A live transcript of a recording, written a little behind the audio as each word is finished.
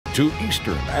to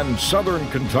eastern and southern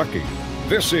Kentucky.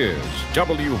 This is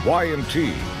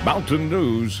WYMT Mountain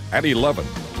News at 11.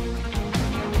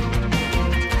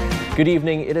 Good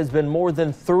evening. It has been more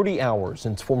than 30 hours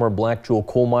since former Black Jewel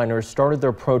coal miners started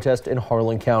their protest in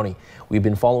Harlan County. We've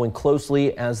been following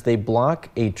closely as they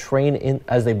block train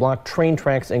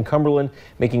tracks in Cumberland,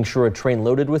 making sure a train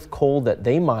loaded with coal that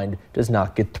they mined does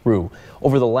not get through.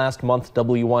 Over the last month,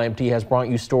 WYMT has brought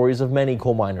you stories of many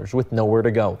coal miners with nowhere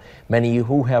to go, many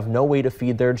who have no way to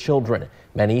feed their children,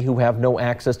 many who have no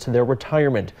access to their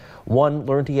retirement. One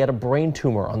learned he had a brain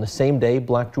tumor on the same day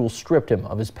Black Jewel stripped him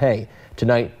of his pay.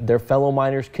 Tonight, their fellow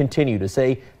miners continue to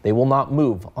say they will not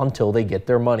move until they get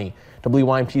their money.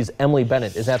 WYMT's Emily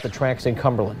Bennett is at the tracks in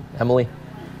Cumberland. Emily?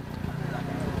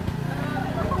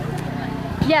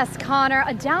 Yes, Connor,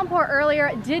 a downpour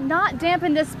earlier did not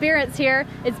dampen the spirits here.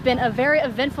 It's been a very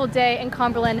eventful day in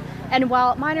Cumberland, and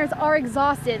while miners are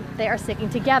exhausted, they are sticking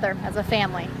together as a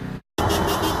family.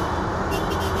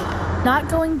 Not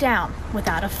going down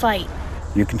without a fight.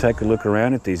 You can take a look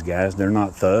around at these guys. They're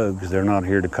not thugs. They're not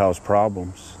here to cause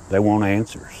problems. They want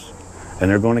answers, and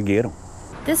they're going to get them.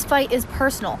 This fight is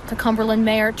personal to Cumberland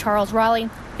Mayor Charles Raleigh.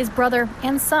 His brother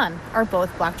and son are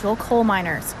both Black Jewel coal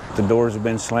miners. The doors have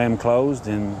been slammed closed,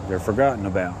 and they're forgotten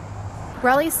about.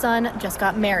 Raleigh's son just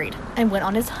got married and went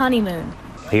on his honeymoon.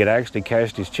 He had actually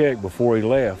cashed his check before he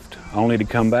left, only to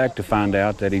come back to find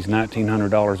out that he's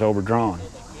 $1,900 overdrawn.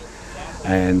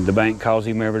 And the bank calls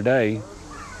him every day,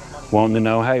 wanting to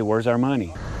know, hey, where's our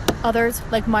money? Others,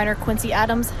 like miner Quincy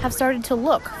Adams, have started to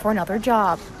look for another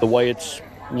job. The way it's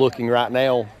looking right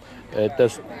now,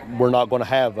 we're not going to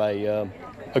have a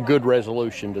good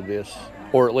resolution to this,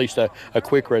 or at least a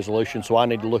quick resolution, so I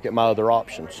need to look at my other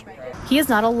options. He is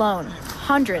not alone.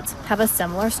 Hundreds have a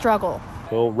similar struggle.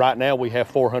 Well, right now we have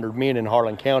 400 men in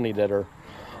Harlan County that are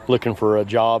looking for a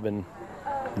job, and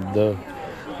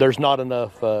there's not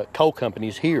enough coal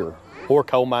companies here or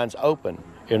coal mines open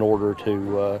in order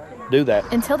to do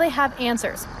that. Until they have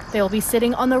answers, they will be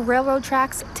sitting on the railroad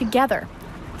tracks together.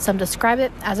 Some describe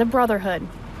it as a brotherhood.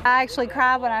 I actually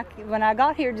cried when I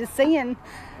got here, just seeing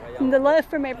the love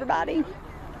from everybody.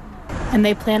 And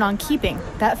they plan on keeping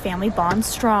that family bond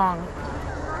strong.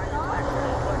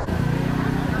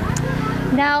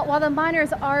 Now, while the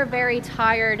miners are very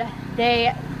tired,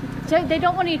 they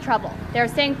don't want any trouble. They're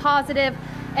staying positive,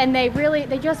 and they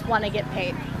just want to get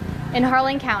paid. In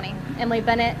Harlan County, Emily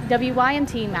Bennett,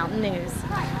 WYMT Mountain News.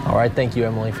 All right, thank you,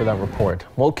 Emily, for that report.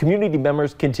 Well, community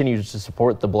members continue to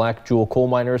support the Black Jewel coal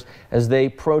miners as they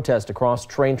protest across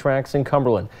train tracks in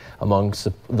Cumberland. Among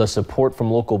the support from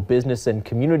local business and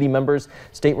community members,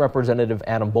 State Representative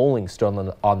Adam Bowling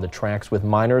stood on the tracks with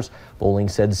miners. Bowling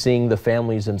said seeing the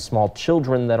families and small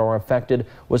children that are affected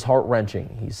was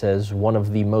heart-wrenching. He says one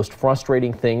of the most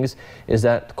frustrating things is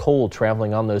that coal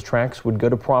traveling on those tracks would go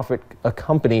to profit a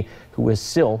company who is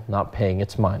still not paying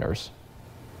its miners.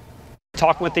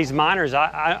 Talking with these miners,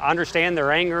 I understand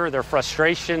their anger, their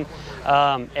frustration,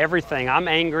 everything. I'm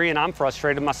angry and I'm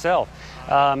frustrated myself.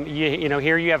 You know,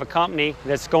 here you have a company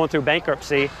that's going through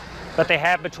bankruptcy, but they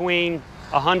have between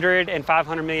 $100 and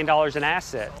 $500 million in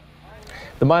assets.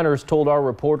 The miners told our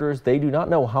reporters they do not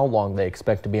know how long they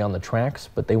expect to be on the tracks,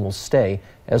 but they will stay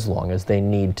as long as they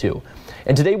need to.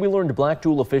 And today we learned Black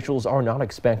Jewel officials are not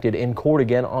expected in court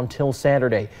again until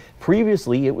Saturday.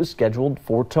 Previously, it was scheduled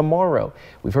for tomorrow.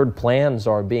 We've heard plans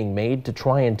are being made to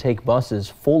try and take buses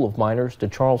full of miners to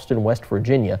Charleston, West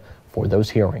Virginia for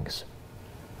those hearings.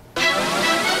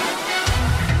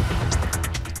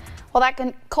 Well,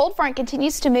 that cold front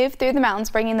continues to move through the mountains,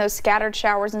 bringing those scattered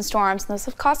showers and storms. And those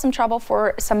have caused some trouble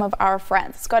for some of our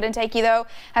friends. Let's go ahead and take you, though,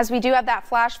 as we do have that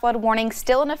flash flood warning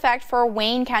still in effect for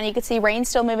Wayne County. You can see rain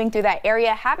still moving through that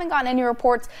area. Haven't gotten any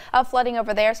reports of flooding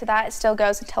over there, so that still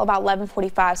goes until about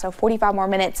 11:45, so 45 more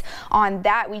minutes on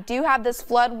that. We do have this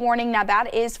flood warning. Now,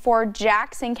 that is for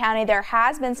Jackson County. There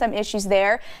has been some issues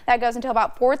there. That goes until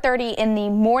about 4:30 in the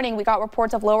morning. We got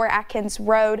reports of Lower Atkins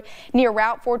Road near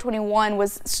Route 421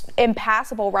 was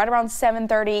impassable right around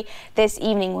 7:30 this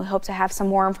evening. We hope to have some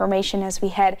more information as we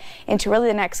head into really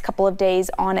the next couple of days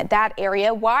on that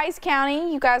area. Wise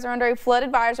County, you guys are under a flood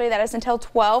advisory that is until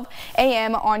 12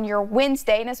 a.m. on your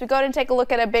Wednesday. And as we go ahead and take a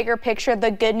look at a bigger picture, the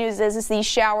good news is these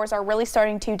showers are really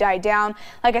starting to die down.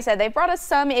 Like I said, they brought us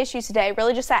some issues today,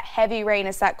 really just that heavy rain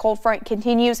as that cold front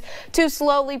continues to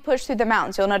slowly push through the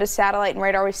mountains. You'll notice satellite and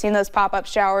radar, we've seen those pop-up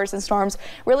showers and storms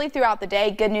really throughout the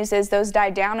day. Good news is those die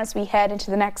down as we head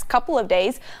into the next couple of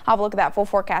days. I'll have a look at that full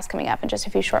forecast coming up in just a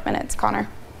few short minutes. Connor.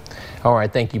 All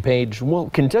right, thank you, Paige. Well,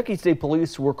 Kentucky State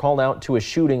Police were called out to a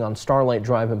shooting on Starlight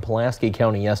Drive in Pulaski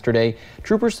County yesterday.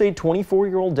 Troopers say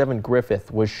 24-year-old Devin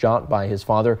Griffith was shot by his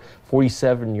father,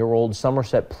 47-year-old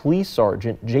Somerset Police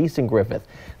Sergeant Jason Griffith.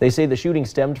 They say the shooting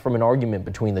stemmed from an argument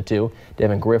between the two.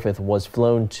 Devin Griffith was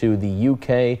flown to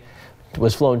UK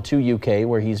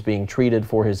where he's being treated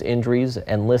for his injuries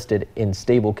and listed in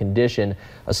stable condition.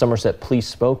 A Somerset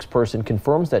Police spokesperson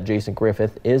confirms that Jason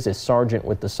Griffith is a sergeant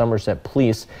with the Somerset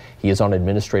Police. He is on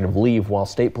administrative leave while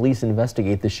state police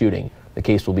investigate the shooting. The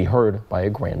case will be heard by a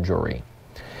grand jury.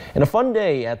 And a fun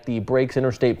day at the Breaks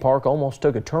Interstate Park almost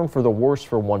took a turn for the worse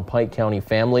for one Pike County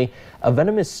family. A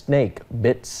venomous snake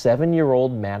bit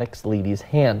 7-year-old Maddox Leedy's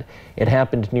hand. It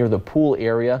happened near the pool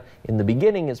area. In the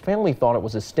beginning, his family thought it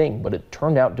was a sting, but it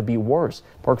turned out to be worse.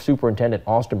 Park Superintendent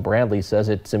Austin Bradley says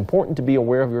it's important to be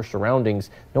aware of your surroundings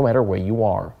no matter where you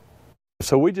are.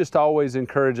 So we just always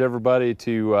encourage everybody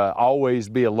to always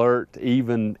be alert,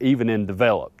 even in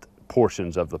developed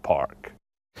portions of the park.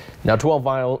 Now, 12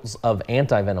 vials of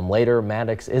anti-venom later,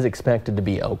 Maddox is expected to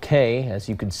be okay. As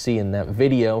you can see in that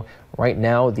video, right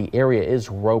now the area is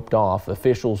roped off.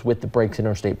 Officials with the Breaks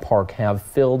Interstate Park have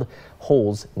filled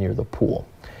holes near the pool.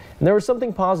 And there is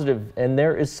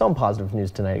some positive news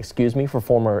tonight, for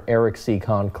former Eric C.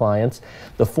 Kahn clients.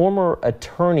 The former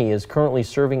attorney is currently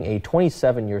serving a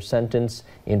 27-year sentence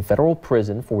in federal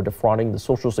prison for defrauding the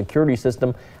Social Security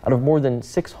system out of more than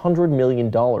 $600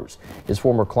 million. His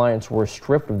former clients were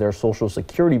stripped of their Social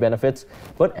Security benefits,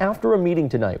 but after a meeting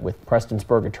tonight with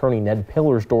Prestonsburg attorney Ned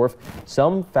Pillersdorf,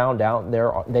 some found out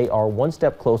they are one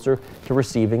step closer to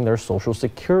receiving their Social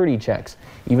Security checks.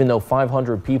 Even though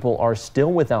 500 people are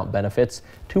still without benefits,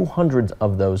 200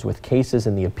 of those with cases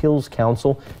in the Appeals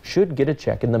Council should get a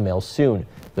check in the mail soon.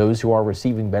 Those who are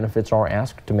receiving benefits are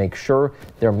asked to make sure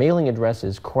their mailing address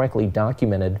is correctly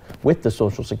documented with the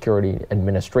Social Security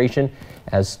Administration,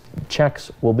 as checks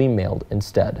will be mailed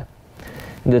instead.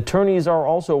 And attorneys are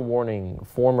also warning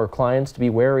former clients to be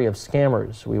wary of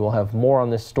scammers. We will have more on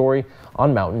this story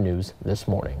on Mountain News this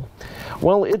morning.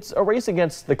 Well, it's a race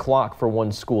against the clock for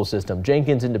one school system.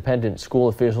 Jenkins Independent School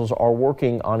officials are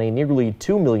working on a nearly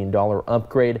 $2 million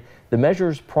upgrade. The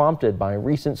measures prompted by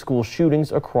recent school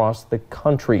shootings across the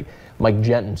country. Mike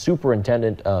Jenton,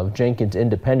 superintendent of Jenkins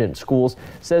Independent Schools,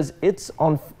 says it's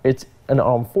an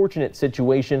unfortunate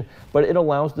situation, but it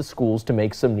allows the schools to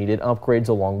make some needed upgrades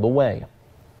along the way.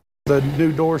 The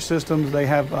new door systems, they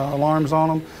have alarms on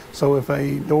them, so if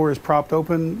a door is propped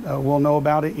open, we'll know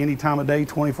about it any time of day,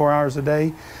 24 hours a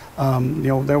day.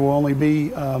 There will only be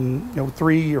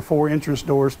 3 or 4 entrance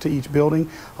doors to each building.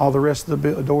 All the rest of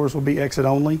the doors will be exit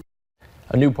only.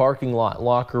 A new parking lot,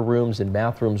 locker rooms, and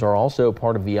bathrooms are also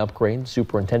part of the upgrade.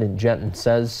 Superintendent Jenton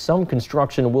says some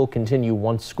construction will continue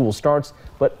once school starts,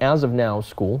 but as of now,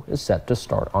 school is set to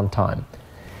start on time.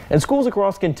 And schools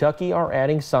across Kentucky are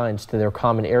adding signs to their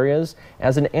common areas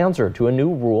as an answer to a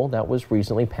new rule that was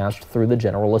recently passed through the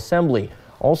General Assembly.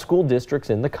 All school districts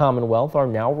in the Commonwealth are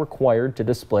now required to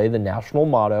display the national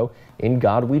motto, "In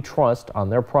God We Trust," on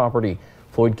their property.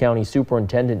 Floyd County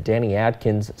Superintendent Danny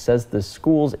Atkins says the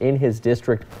schools in his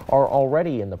district are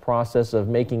already in the process of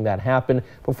making that happen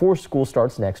before school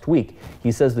starts next week. He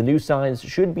says the new signs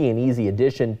should be an easy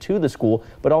addition to the school,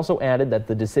 but also added that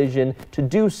the decision to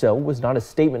do so was not a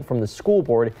statement from the school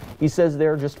board. He says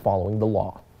they're just following the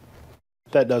law.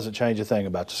 That doesn't change a thing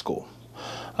about the school.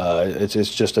 It's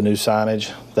just a new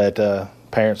signage that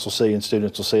parents will see and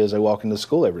students will see as they walk into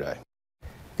school every day.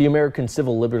 The American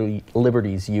Civil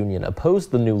Liberties Union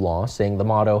opposed the new law, saying the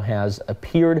motto has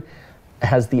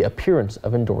the appearance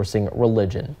of endorsing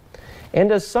religion.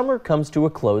 And as summer comes to a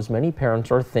close, many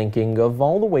parents are thinking of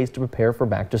all the ways to prepare for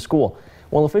back to school.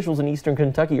 Well, officials in Eastern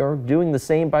Kentucky are doing the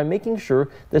same by making sure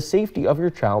the safety of your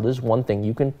child is one thing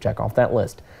you can check off that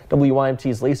list.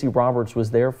 WYMT's Lacey Roberts was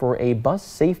there for a bus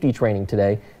safety training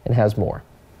today and has more.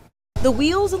 The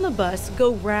wheels on the bus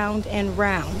go round and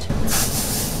round.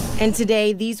 And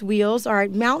today, these wheels are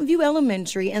at Mountain View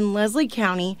Elementary in Leslie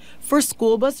County for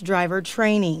school bus driver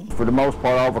training. For the most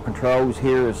part, all the controls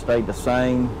here have stayed the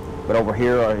same. But over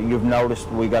here, you've noticed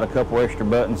we got a couple extra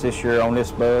buttons this year on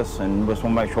this bus, and just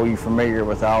want to make sure you're familiar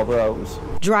with all those.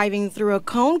 Driving through a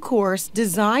cone course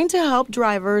designed to help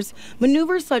drivers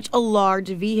maneuver such a large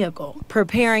vehicle,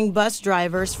 preparing bus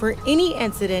drivers for any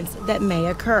incidents that may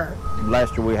occur.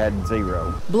 Last year we had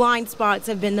 0. Blind spots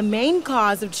have been the main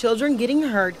cause of children getting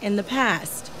hurt in the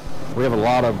past. We have a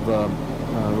lot of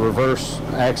reverse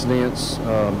accidents,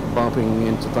 bumping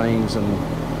into things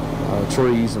and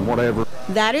trees and whatever.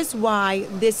 That is why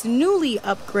this newly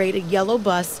upgraded yellow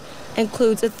bus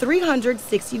includes a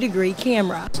 360-degree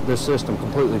camera. This system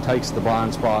completely takes the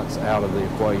blind spots out of the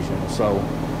equation. So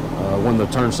when the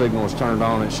turn signal is turned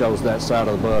on, it shows that side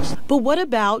of the bus. But what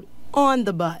about on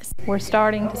the bus? We're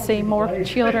starting to see more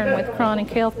children with chronic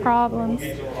health problems.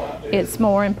 It's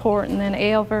more important than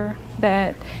ever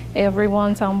that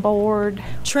everyone's on board.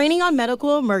 Training on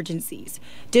medical emergencies.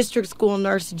 District School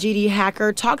Nurse G.D.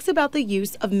 Hacker talks about the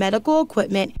use of medical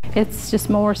equipment. It's just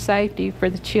more safety for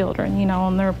the children, you know,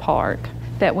 on their part,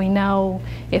 that we know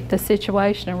if the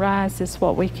situation arises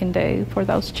what we can do for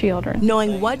those children.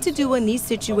 Knowing what to do in these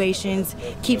situations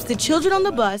keeps the children on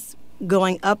the bus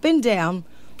going up and down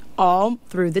all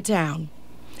through the town.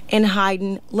 In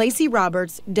Hyden, Lacey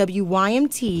Roberts,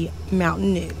 WYMT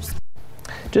Mountain News.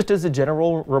 Just as a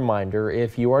general reminder,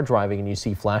 if you are driving and you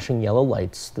see flashing yellow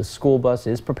lights, the school bus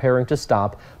is preparing to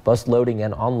stop. Bus loading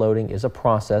and unloading is a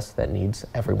process that needs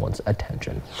everyone's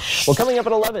attention. Well, coming up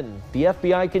at 11, the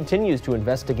FBI continues to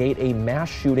investigate a mass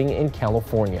shooting in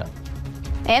California.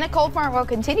 And a cold front will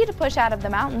continue to push out of the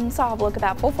mountains. I'll have a look at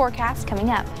that full forecast coming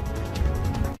up.